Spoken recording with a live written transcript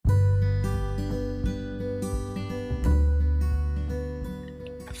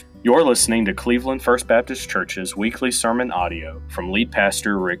You're listening to Cleveland First Baptist Church's weekly sermon audio from lead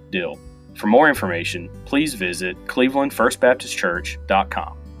pastor Rick Dill. For more information, please visit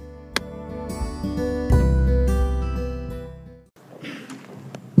clevelandfirstbaptistchurch.com.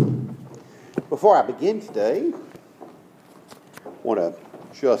 Before I begin today, I want to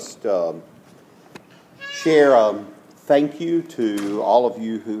just share a thank you to all of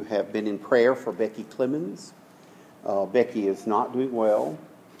you who have been in prayer for Becky Clemens. Becky is not doing well,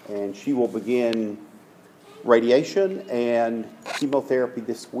 and she will begin radiation and chemotherapy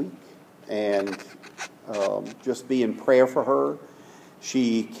this week. And just be in prayer for her.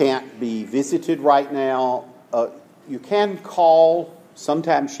 She can't be visited right now. You can call.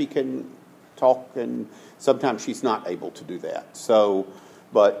 Sometimes she can talk, and sometimes she's not able to do that. So,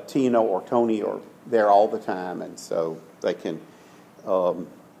 but Tina or Tony are there all the time, and so they can,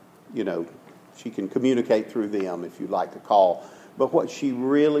 she can communicate through them if you'd like to call. But what she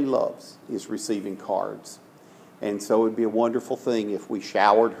really loves is receiving cards. And so it would be a wonderful thing if we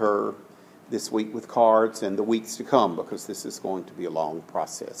showered her this week with cards and the weeks to come, because this is going to be a long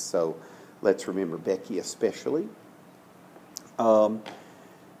process. So let's remember Becky especially. I want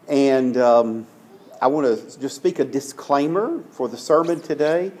to just speak a disclaimer for the sermon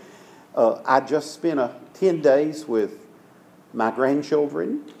today. I just spent 10 days with my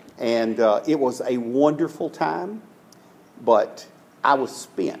grandchildren, and it was a wonderful time, but I was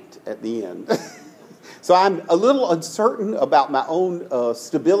spent at the end. So I'm a little uncertain about my own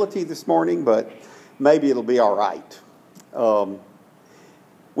stability this morning, but maybe it'll be all right.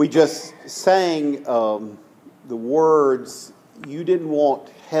 We just sang the words, "You didn't want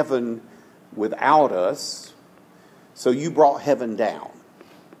heaven without us, so you brought heaven down."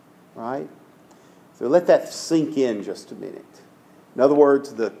 Right? So let that sink in just a minute. In other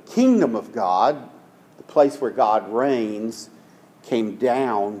words, the kingdom of God, the place where God reigns, came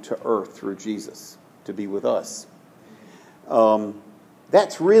down to earth through Jesus to be with us.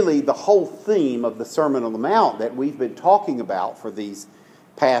 That's really the whole theme of the Sermon on the Mount that we've been talking about for these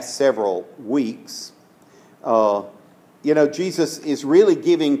past several weeks. Jesus is really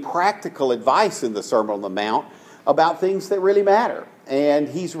giving practical advice in the Sermon on the Mount about things that really matter. And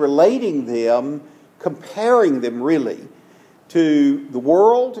he's relating them, comparing them really, to the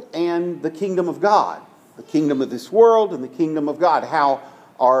world and the kingdom of God. The kingdom of this world and the kingdom of God. How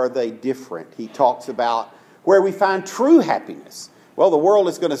are they different? He talks about where we find true happiness. Well, the world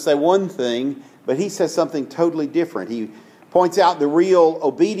is going to say one thing, but he says something totally different. He points out the real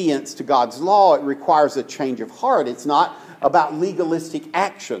obedience to God's law. It requires a change of heart. It's not about legalistic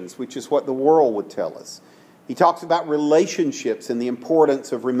actions, which is what the world would tell us. He talks about relationships and the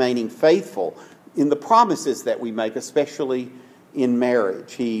importance of remaining faithful in the promises that we make, especially in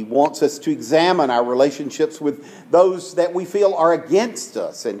marriage. He wants us to examine our relationships with those that we feel are against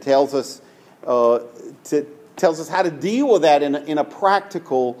us, and tells us how to deal with that in a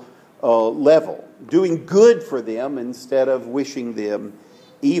practical level, doing good for them instead of wishing them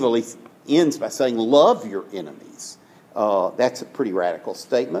evil. He ends by saying, "Love your enemies." That's a pretty radical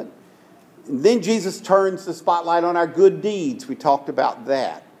statement. And then Jesus turns the spotlight on our good deeds. We talked about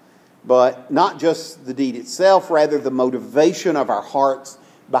that. But not just the deed itself, rather the motivation of our hearts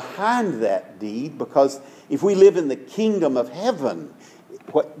behind that deed. Because if we live in the kingdom of heaven,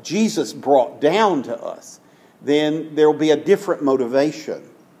 what Jesus brought down to us, then there will be a different motivation.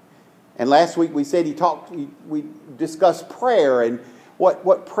 And last week we said we discussed prayer and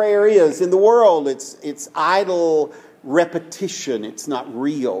what prayer is. In the world, it's idle repetition. It's not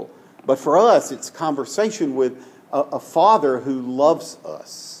real. But for us, it's conversation with a Father who loves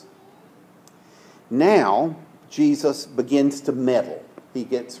us. Now, Jesus begins to meddle. He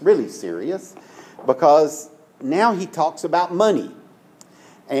gets really serious because now he talks about money.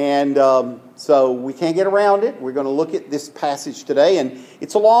 And so we can't get around it. We're going to look at this passage today, and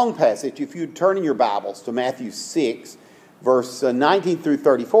it's a long passage. If you turn in your Bibles to Matthew 6, verse 19 through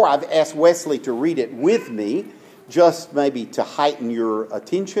 34, I've asked Wesley to read it with me, just maybe to heighten your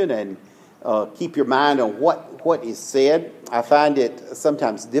attention and keep your mind on what is said. I find it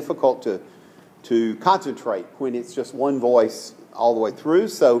sometimes difficult to concentrate when it's just one voice all the way through.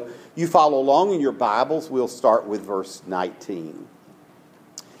 So you follow along in your Bibles. We'll start with verse 19.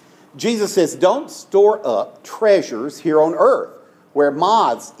 Jesus says, "Don't store up treasures here on earth, where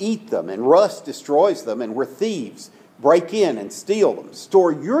moths eat them and rust destroys them, and where thieves break in and steal them.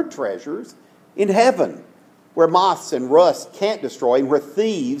 Store your treasures in heaven, where moths and rust can't destroy, and where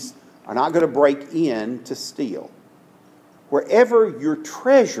thieves are not going to break in to steal. Wherever your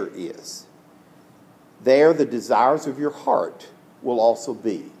treasure is, there the desires of your heart will also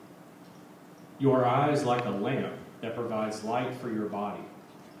be." Your eye is like a lamp that provides light for your body.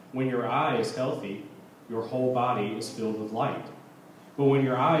 When your eye is healthy, your whole body is filled with light. But when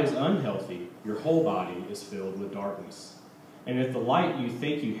your eye is unhealthy, your whole body is filled with darkness. And if the light you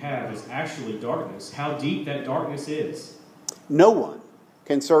think you have is actually darkness, how deep that darkness is. No one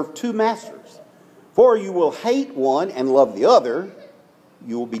can serve two masters, for you will hate one and love the other.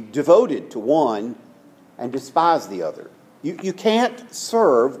 You will be devoted to one and despise the other. You can't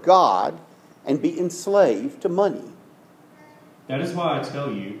serve God and be enslaved to money. That is why I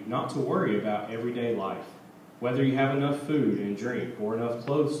tell you not to worry about everyday life, whether you have enough food and drink or enough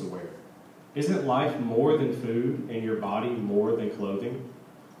clothes to wear. Isn't life more than food and your body more than clothing?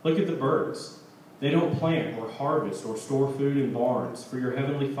 Look at the birds. They don't plant or harvest or store food in barns, for your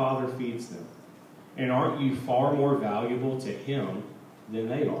heavenly Father feeds them. And aren't you far more valuable to Him than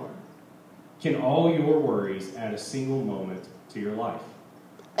they are? Can all your worries add a single moment to your life?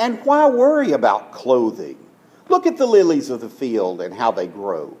 And why worry about clothing? Look at the lilies of the field and how they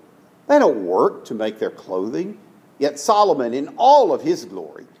grow. They don't work to make their clothing. Yet Solomon, in all of his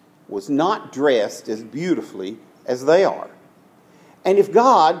glory, was not dressed as beautifully as they are. And if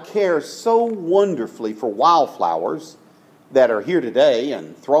God cares so wonderfully for wildflowers that are here today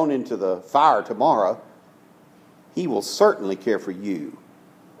and thrown into the fire tomorrow, He will certainly care for you.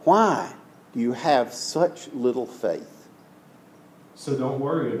 Why do you have such little faith? So don't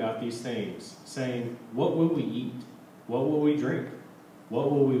worry about these things, saying, what will we eat? What will we drink?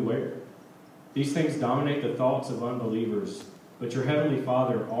 What will we wear? These things dominate the thoughts of unbelievers, but your heavenly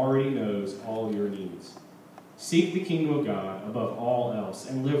Father already knows all your needs. Seek the kingdom of God above all else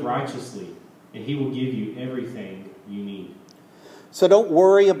and live righteously, and He will give you everything you need. So don't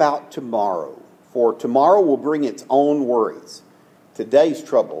worry about tomorrow, for tomorrow will bring its own worries. Today's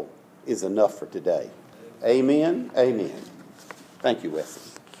trouble is enough for today. Amen. Amen. Thank you,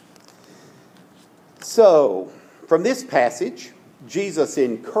 Wesley. So, from this passage, Jesus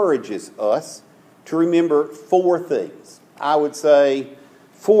encourages us to remember four things. I would say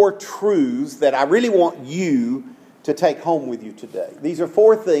 4 truths that I really want you to take home with you today. These are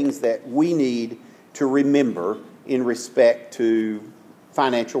 4 things that we need to remember in respect to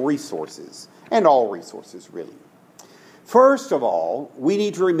financial resources, and all resources really. First of all, we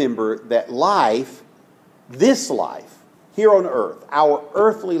need to remember that life, this life, here on earth, our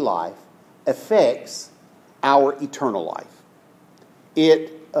earthly life, affects our eternal life.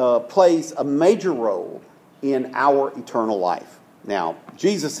 It plays a major role in our eternal life. Now,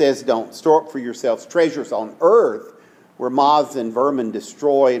 Jesus says, don't store up for yourselves treasures on earth where moths and vermin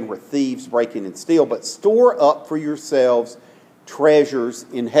destroy and where thieves break in and steal, but store up for yourselves treasures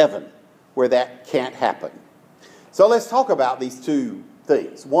in heaven where that can't happen. So let's talk about these 2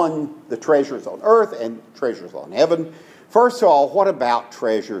 things. One, the treasures on earth and treasures on heaven. First of all, what about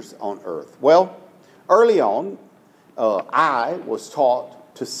treasures on earth? Well, early on, I was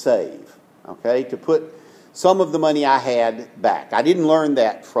taught to save, to put some of the money I had back. I didn't learn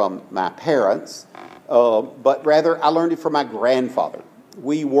that from my parents, but rather I learned it from my grandfather.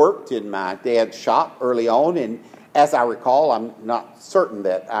 We worked in my dad's shop early on, and as I recall, I'm not certain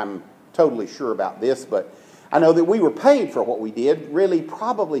that I'm totally sure about this, but I know that we were paid for what we did, really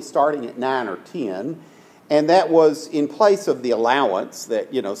probably starting at 9 or 10, and that was in place of the allowance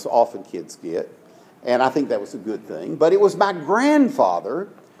that, so often kids get, and I think that was a good thing. But it was my grandfather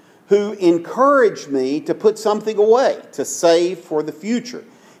who encouraged me to put something away, to save for the future.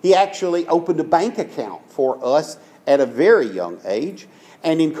 He actually opened a bank account for us at a very young age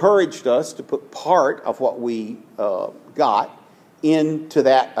and encouraged us to put part of what we got into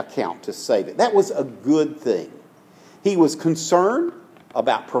that account to save it. That was a good thing. He was concerned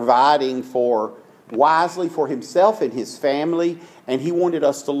about providing wisely for himself and his family, and he wanted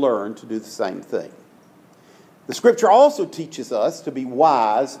us to learn to do the same thing. The Scripture also teaches us to be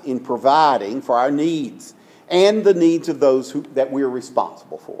wise in providing for our needs and the needs of those that we're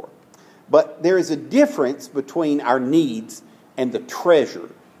responsible for. But there is a difference between our needs and the treasure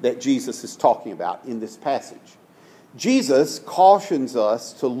that Jesus is talking about in this passage. Jesus cautions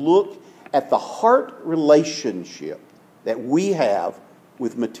us to look at the heart relationship that we have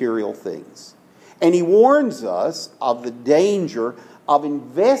with material things. And he warns us of the danger of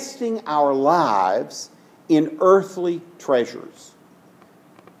investing our lives in earthly treasures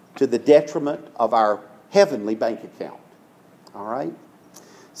to the detriment of our heavenly bank account. All right?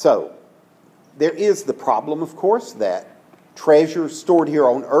 So, there is the problem, of course, that treasures stored here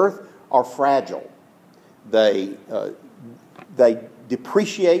on earth are fragile. They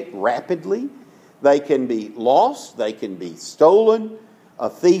depreciate rapidly. They can be lost. They can be stolen. A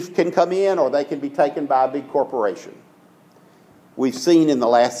thief can come in, or they can be taken by a big corporation. We've seen in the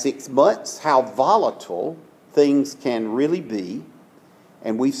last 6 months how volatile things can really be.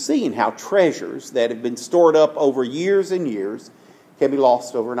 And we've seen how treasures that have been stored up over years and years can be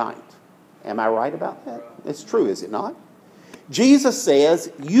lost overnight. Am I right about that? It's true, is it not? Jesus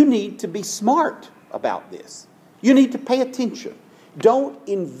says you need to be smart about this. You need to pay attention. Don't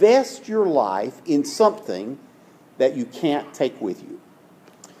invest your life in something that you can't take with you.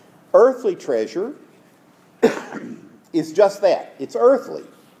 Earthly treasure is just that. It's earthly.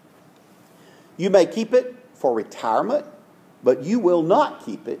 You may keep it for retirement, but you will not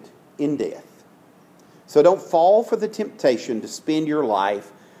keep it in death. So don't fall for the temptation to spend your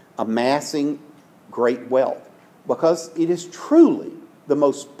life amassing great wealth, because it is truly the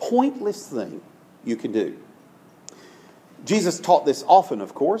most pointless thing you can do. Jesus taught this often,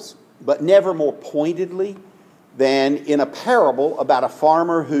 of course, but never more pointedly than in a parable about a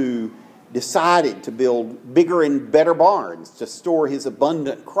farmer who decided to build bigger and better barns to store his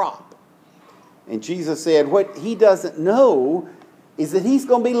abundant crop. And Jesus said what he doesn't know is that he's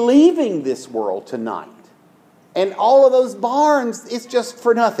going to be leaving this world tonight. And all of those barns, it's just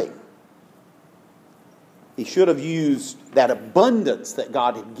for nothing. He should have used that abundance that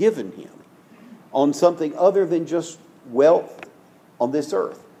God had given him on something other than just wealth on this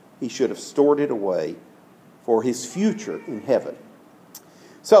earth. He should have stored it away for his future in heaven.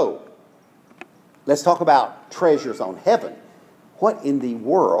 So, let's talk about treasures on heaven. What in the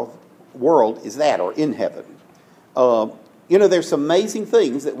world is that, or in heaven? There's some amazing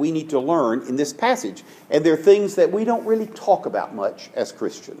things that we need to learn in this passage. And they're things that we don't really talk about much as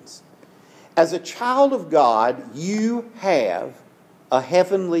Christians. As a child of God, you have a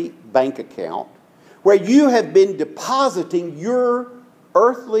heavenly bank account where you have been depositing your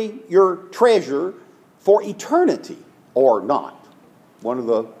treasure for eternity, or not. One or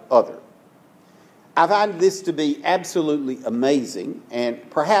the other. I find this to be absolutely amazing, and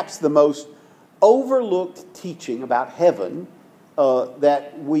perhaps the most overlooked teaching about heaven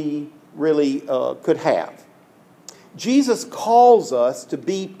that we really could have. Jesus calls us to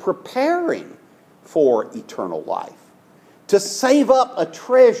be preparing for eternal life, to save up a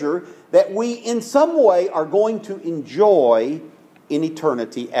treasure that we in some way are going to enjoy in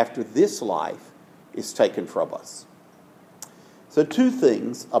eternity after this life is taken from us. So 2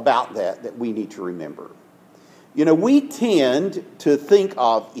 things about that we need to remember. We tend to think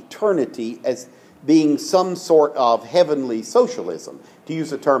of eternity as being some sort of heavenly socialism, to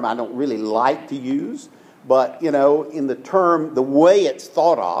use a term I don't really like to use, but, in the way it's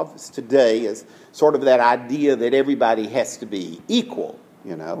thought of today is sort of that idea that everybody has to be equal,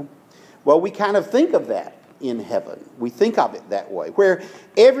 Well, we kind of think of that in heaven. We think of it that way, where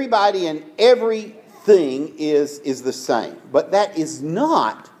everybody and everything is the same. But that is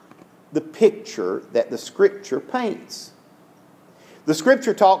not the picture that the Scripture paints. The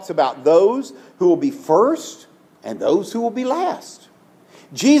Scripture talks about those who will be first and those who will be last.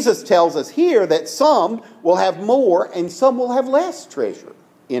 Jesus tells us here that some will have more and some will have less treasure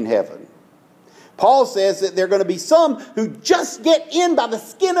in heaven. Paul says that there are going to be some who just get in by the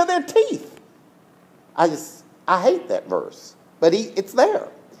skin of their teeth. I hate that verse, but it's there.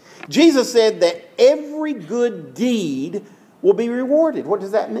 Jesus said that every good deed will be rewarded. What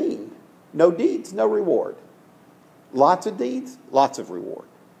does that mean? No deeds, no reward. Lots of deeds, lots of reward.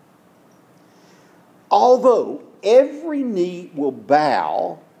 Although every knee will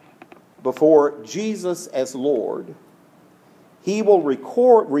bow before Jesus as Lord, He will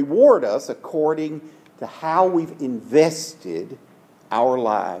reward us according to how we've invested our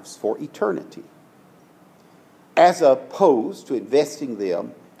lives for eternity, as opposed to investing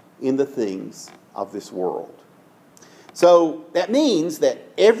them in the things of this world. So that means that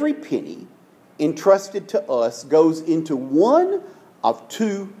every penny entrusted to us goes into one of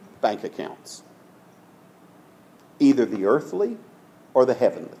 2 bank accounts, either the earthly or the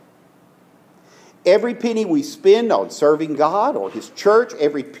heavenly. Every penny we spend on serving God or His church,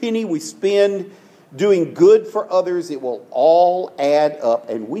 every penny we spend doing good for others, it will all add up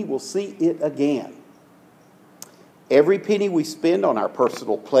and we will see it again. Every penny we spend on our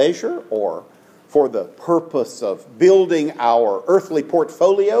personal pleasure or for the purpose of building our earthly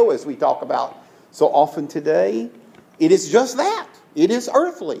portfolio, as we talk about so often today, it is just that. It is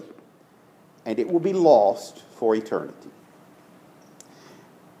earthly. And it will be lost for eternity.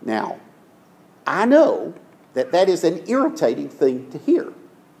 Now, I know that is an irritating thing to hear.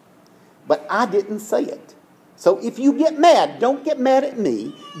 But I didn't say it. So if you get mad, don't get mad at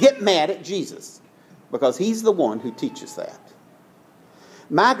me. Get mad at Jesus. Because He's the one who teaches that.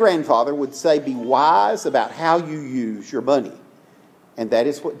 My grandfather would say, be wise about how you use your money. And that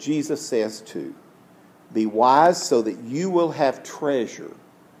is what Jesus says too. Be wise so that you will have treasure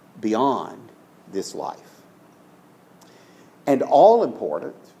beyond this life. And all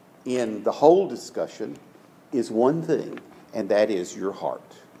important in the whole discussion is one thing, and that is your heart.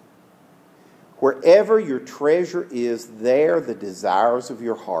 Wherever your treasure is, there the desires of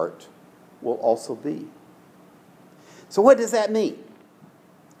your heart will also be. So what does that mean?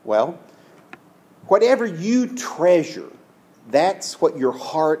 Well, whatever you treasure, that's what your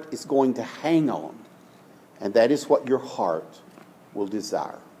heart is going to hang on. And that is what your heart will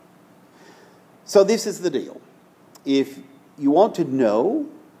desire. So this is the deal. If you want to know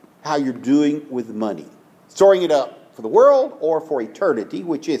how you're doing with money, storing it up for the world or for eternity,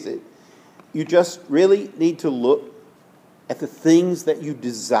 which is it, you just really need to look at the things that you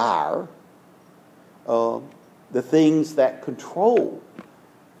desire, the things that control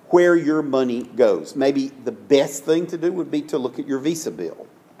where your money goes. Maybe the best thing to do would be to look at your Visa bill.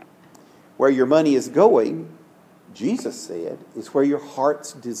 Where your money is going, Jesus said, is where your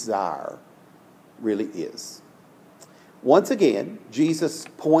heart's desire really is. Once again, Jesus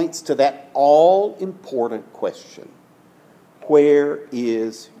points to that all-important question. Where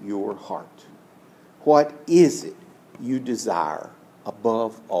is your heart? What is it you desire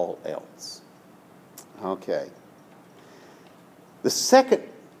above all else? Okay. The second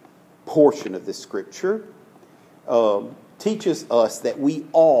portion of this scripture teaches us that we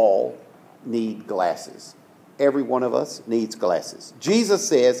all need glasses. Every one of us needs glasses. Jesus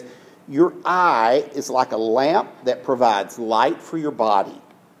says, your eye is like a lamp that provides light for your body.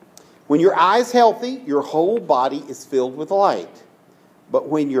 When your eye is healthy, your whole body is filled with light. But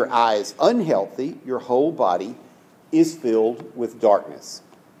when your eye is unhealthy, your whole body is filled with darkness.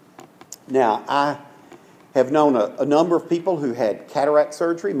 Now, I have known a number of people who had cataract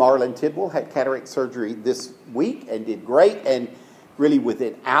surgery. Marlon Tidwell had cataract surgery this week and did great. And really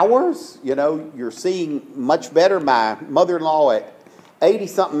within hours, you're seeing much better. My mother-in-law at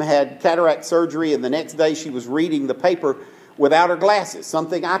 80-something had cataract surgery, and the next day she was reading the paper without her glasses,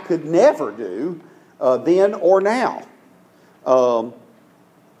 something I could never do then or now.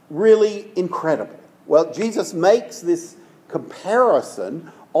 Really incredible. Well, Jesus makes this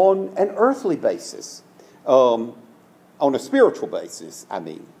comparison on an earthly basis, on a spiritual basis, I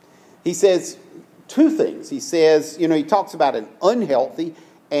mean. He says two things. He says, he talks about an unhealthy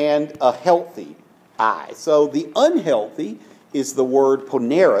and a healthy eye. So the unhealthy is the word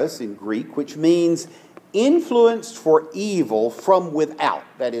poneros in Greek, which means influenced for evil from without,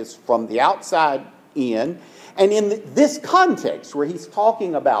 that is, from the outside in. And in this context, where he's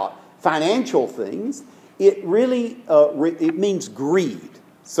talking about financial things, it really it means greed.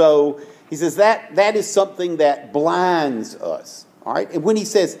 So he says that is something that blinds us. All right, and when he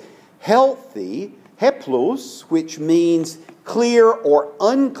says healthy, heplos, which means clear or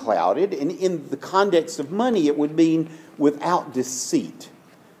unclouded, and in the context of money, it would mean without deceit.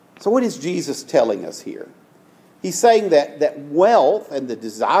 So what is Jesus telling us here? He's saying that wealth and the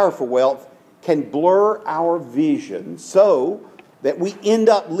desire for wealth can blur our vision so that we end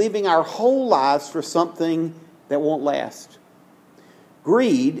up living our whole lives for something that won't last.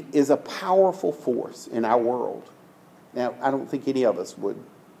 Greed is a powerful force in our world. Now, I don't think any of us would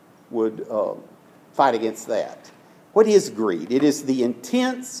fight against that. What is greed? It is the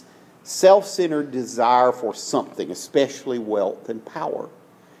intense, self-centered desire for something, especially wealth and power.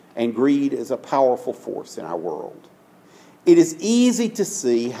 And greed is a powerful force in our world. It is easy to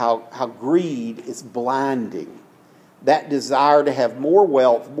see how greed is blinding. That desire to have more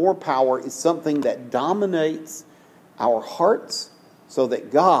wealth, more power is something that dominates our hearts so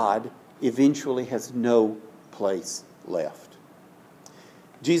that God eventually has no place left.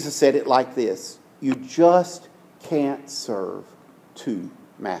 Jesus said it like this: you just can't serve two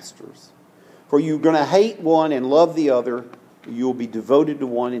masters. For you're going to hate one and love the other. You'll be devoted to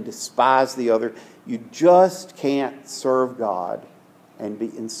one and despise the other. You just can't serve God and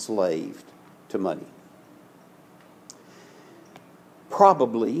be enslaved to money.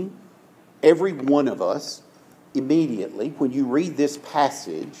 Probably every one of us, immediately, when you read this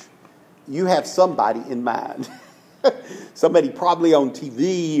passage, you have somebody in mind. Somebody probably on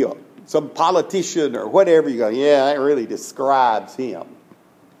TV, or some politician or whatever. You go, yeah, that really describes him.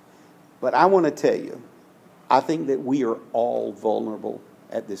 But I want to tell you, I think that we are all vulnerable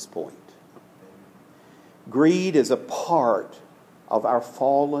at this point. Greed is a part of our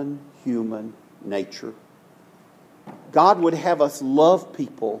fallen human nature. God would have us love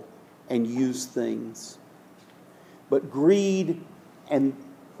people and use things. But greed and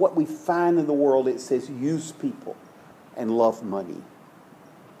what we find in the world, it says use people and love money.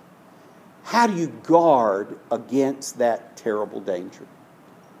 How do you guard against that terrible danger?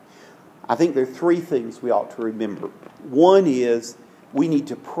 I think there are three things we ought to remember. One is we need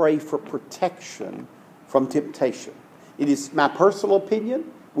to pray for protection from temptation. It is my personal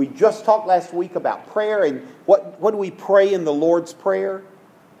opinion. We just talked last week about prayer, and what do we pray in the Lord's Prayer?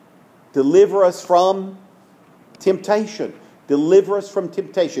 Deliver us from temptation. Deliver us from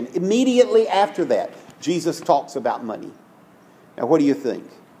temptation. Immediately after that, Jesus talks about money. Now, what do you think?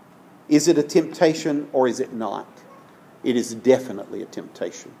 Is it a temptation or is it not? It is definitely a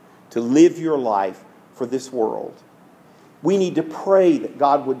temptation to live your life for this world. We need to pray that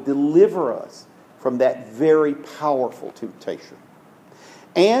God would deliver us from that very powerful temptation.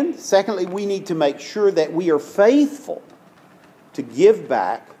 And secondly, we need to make sure that we are faithful to give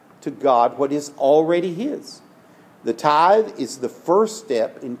back to God what is already His. The tithe is the first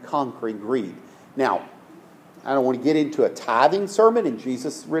step in conquering greed. Now, I don't want to get into a tithing sermon, and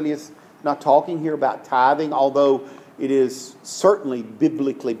Jesus really is not talking here about tithing, although it is certainly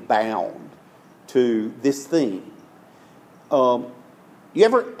biblically bound to this theme. You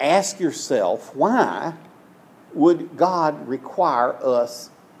ever ask yourself, why would God require us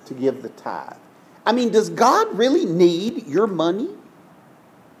to give the tithe? I mean, does God really need your money?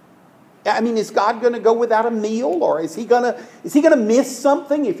 I mean, is God going to go without a meal, or is he going to miss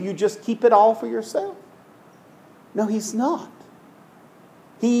something if you just keep it all for yourself? No, He's not.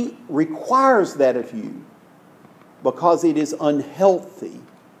 He requires that of you because it is unhealthy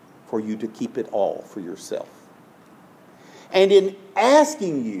for you to keep it all for yourself. And in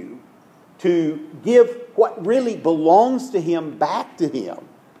asking you to give what really belongs to Him back to Him,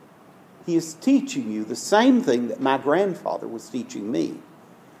 He is teaching you the same thing that my grandfather was teaching me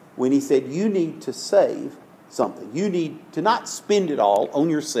when he said, you need to save something. You need to not spend it all on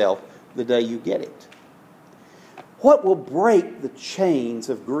yourself the day you get it. What will break the chains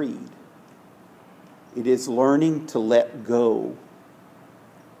of greed? It is learning to let go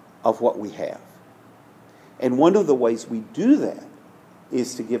of what we have. And one of the ways we do that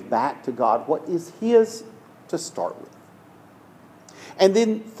is to give back to God what is His to start with. And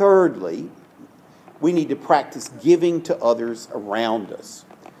then thirdly, we need to practice giving to others around us.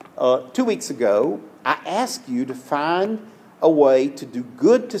 2 weeks ago, I asked you to find a way to do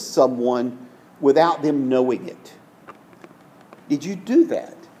good to someone without them knowing it. Did you do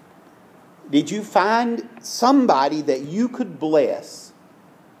that? Did you find somebody that you could bless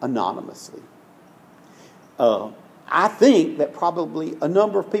anonymously? I think that probably a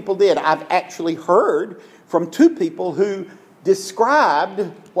number of people did. I've actually heard from 2 people who described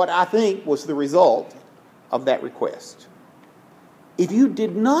what I think was the result of that request. If you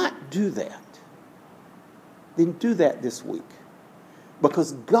did not do that, then do that this week.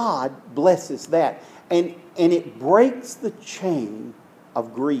 Because God blesses that. And it breaks the chain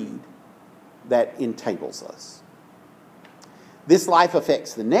of greed that entangles us. This life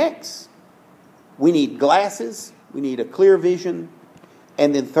affects the next. We need glasses. We need a clear vision.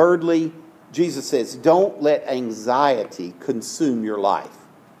 And then thirdly, Jesus says, don't let anxiety consume your life.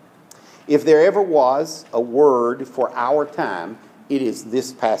 If there ever was a word for our time, it is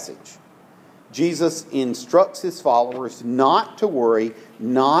this passage. Jesus instructs His followers not to worry,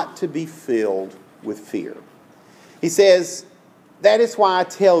 not to be filled with fear. He says, that is why I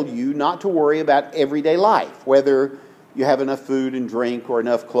tell you not to worry about everyday life, whether you have enough food and drink or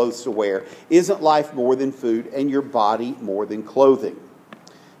enough clothes to wear. Isn't life more than food and your body more than clothing?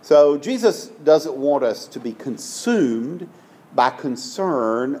 So Jesus doesn't want us to be consumed by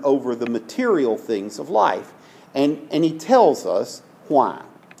concern over the material things of life. And He tells us why.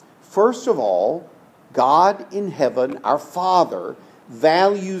 First of all, God in heaven, our Father,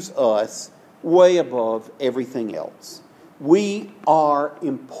 values us way above everything else. We are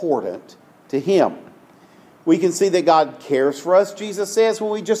important to Him. We can see that God cares for us, Jesus says,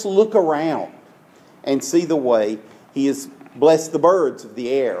 when we just look around and see the way He has blessed the birds of the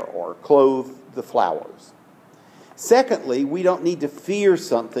air or clothed the flowers. Secondly, we don't need to fear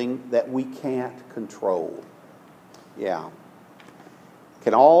something that we can't control. Yeah.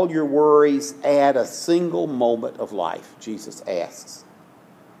 Can all your worries add a single moment of life? Jesus asks.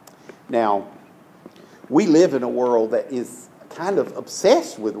 Now, we live in a world that is kind of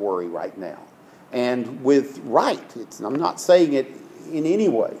obsessed with worry right now. And with right. I'm not saying it in any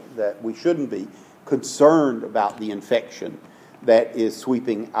way that we shouldn't be concerned about the infection that is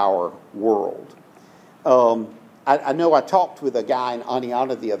sweeping our world. I know I talked with a guy in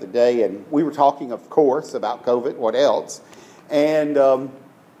Aniana the other day, and we were talking, of course, about COVID, what else. And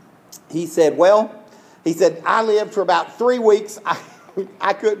he said, I lived for about 3 weeks.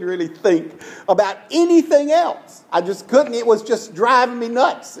 I couldn't really think about anything else. I just couldn't. It was just driving me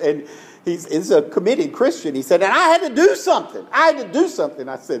nuts. And he's a committed Christian. He said, and I had to do something.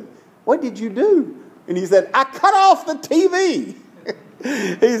 I said, what did you do? And he said, I cut off the TV.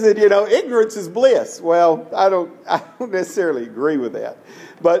 He said, ignorance is bliss. Well, I don't necessarily agree with that.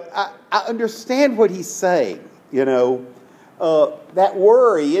 But I understand what he's saying. That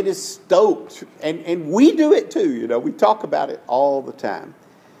worry, it is stoked. And we do it too. We talk about it all the time.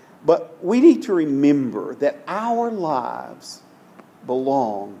 But we need to remember that our lives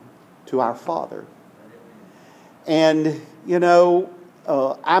belong to our Father. And,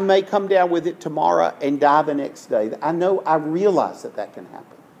 I may come down with it tomorrow and die the next day. I realize that can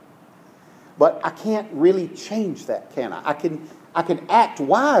happen. But I can't really change that, can I? I can act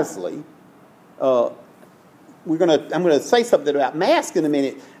wisely. I'm going to say something about mask in a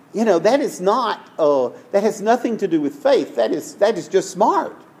minute. That is not. That has nothing to do with faith. That is just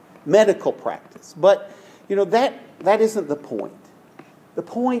smart medical practice. But that isn't the point. The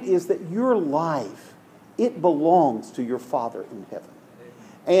point is that your life, it belongs to your Father in heaven.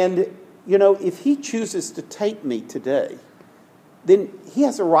 And if He chooses to take me today, then He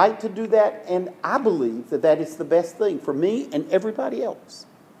has a right to do that, and I believe that is the best thing for me and everybody else.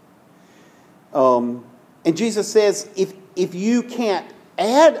 And Jesus says, if you can't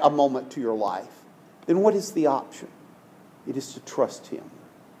add a moment to your life, then what is the option? It is to trust Him.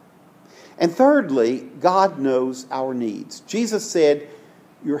 And thirdly, God knows our needs. Jesus said,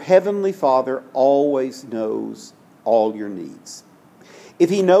 your heavenly Father always knows all your needs. If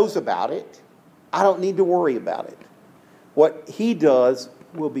He knows about it, I don't need to worry about it. What He does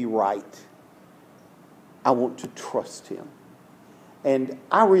will be right. I want to trust Him. And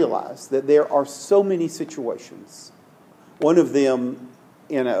I realize that there are so many situations. One of them,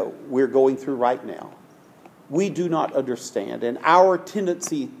 we're going through right now. We do not understand. And our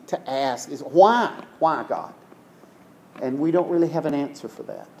tendency to ask is, why? Why, God? And we don't really have an answer for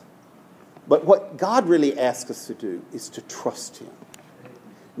that. But what God really asks us to do is to trust Him,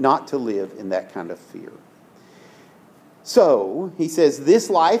 not to live in that kind of fear. So, He says, this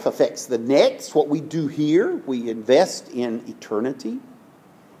life affects the next. What we do here, we invest in eternity.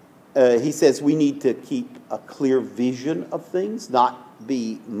 He says we need to keep a clear vision of things, not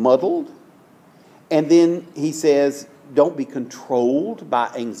be muddled. And then He says, don't be controlled by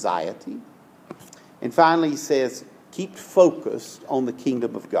anxiety. And finally, He says, keep focused on the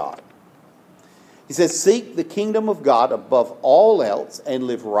kingdom of God. He says, seek the kingdom of God above all else and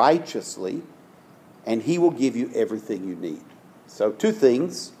live righteously, and He will give you everything you need. So 2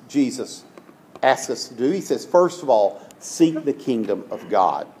 things Jesus asks us to do. He says, first of all, seek the kingdom of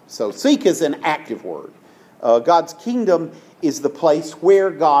God. So seek is an active word. God's kingdom is the place where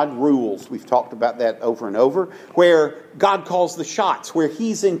God rules. We've talked about that over and over. Where God calls the shots, where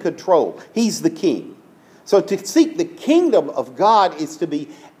He's in control. He's the king. So to seek the kingdom of God is to be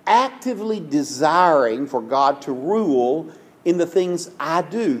actively desiring for God to rule in the things I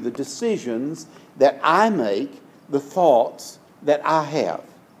do, the decisions that I make, the thoughts that I have.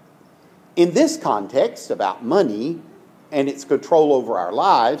 In this context about money and its control over our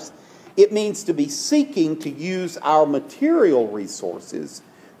lives, it means to be seeking to use our material resources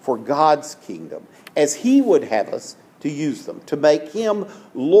for God's kingdom, as He would have us to use them, to make Him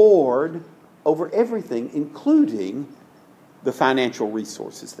Lord over everything, including the financial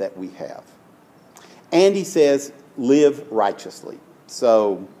resources that we have. And He says, live righteously.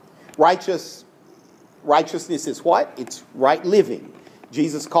 So, righteousness is what? It's right living.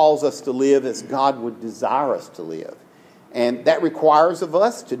 Jesus calls us to live as God would desire us to live. And that requires of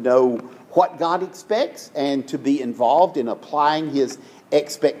us to know what God expects and to be involved in applying His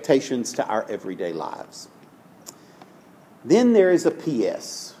expectations to our everyday lives. Then there is a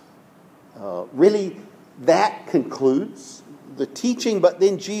P.S. Really, that concludes the teaching, but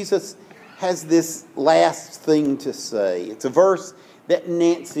then Jesus has this last thing to say. It's a verse that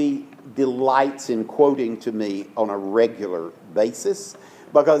Nancy delights in quoting to me on a regular basis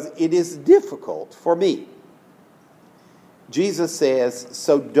because it is difficult for me. Jesus says,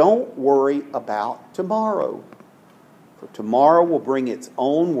 so don't worry about tomorrow, for tomorrow will bring its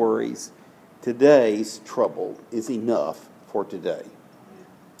own worries. Today's trouble is enough for today.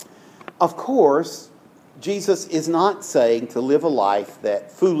 Of course, Jesus is not saying to live a life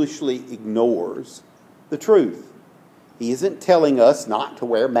that foolishly ignores the truth. He isn't telling us not to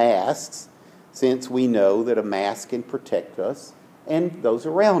wear masks, since we know that a mask can protect us and those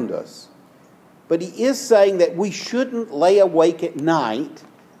around us. But He is saying that we shouldn't lay awake at night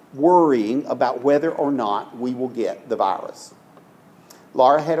worrying about whether or not we will get the virus.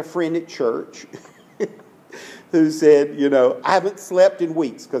 Laura had a friend at church who said, I haven't slept in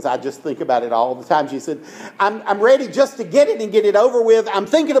weeks because I just think about it all the time. She said, I'm ready just to get it and get it over with. I'm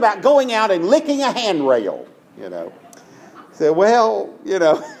thinking about going out and licking a handrail, I said, well,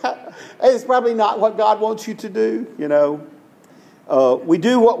 it's probably not what God wants you to do, We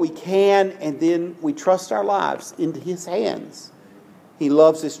do what we can, and then we trust our lives into His hands. He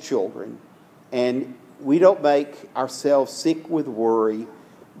loves His children, and we don't make ourselves sick with worry,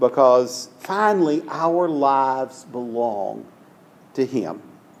 because finally our lives belong to Him.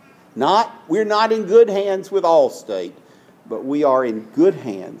 We're not in good hands with Allstate, but we are in good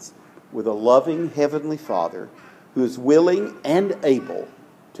hands with a loving Heavenly Father who is willing and able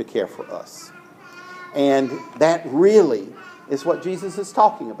to care for us. And that really is what Jesus is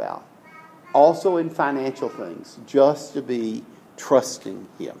talking about. Also in financial things, just to be trusting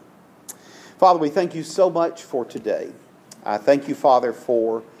Him. Father, we thank You so much for today. I thank You, Father,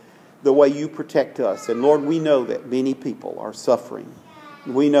 for the way You protect us. And Lord, we know that many people are suffering.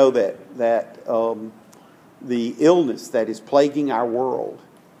 We know that the illness that is plaguing our world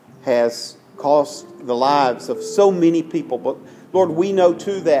has cost the lives of so many people. But Lord, we know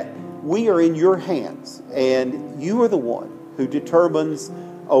too that we are in Your hands, and You are the one who determines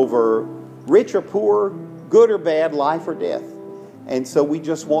over rich or poor, good or bad, life or death. And so we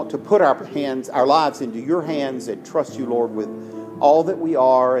just want to put our lives into Your hands and trust You, Lord, with all that we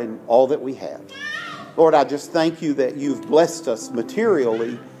are and all that we have. Lord, I just thank You that You've blessed us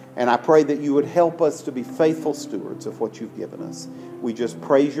materially, and I pray that You would help us to be faithful stewards of what You've given us. We just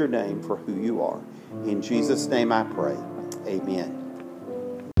praise Your name for who You are. In Jesus' name I pray. Amen.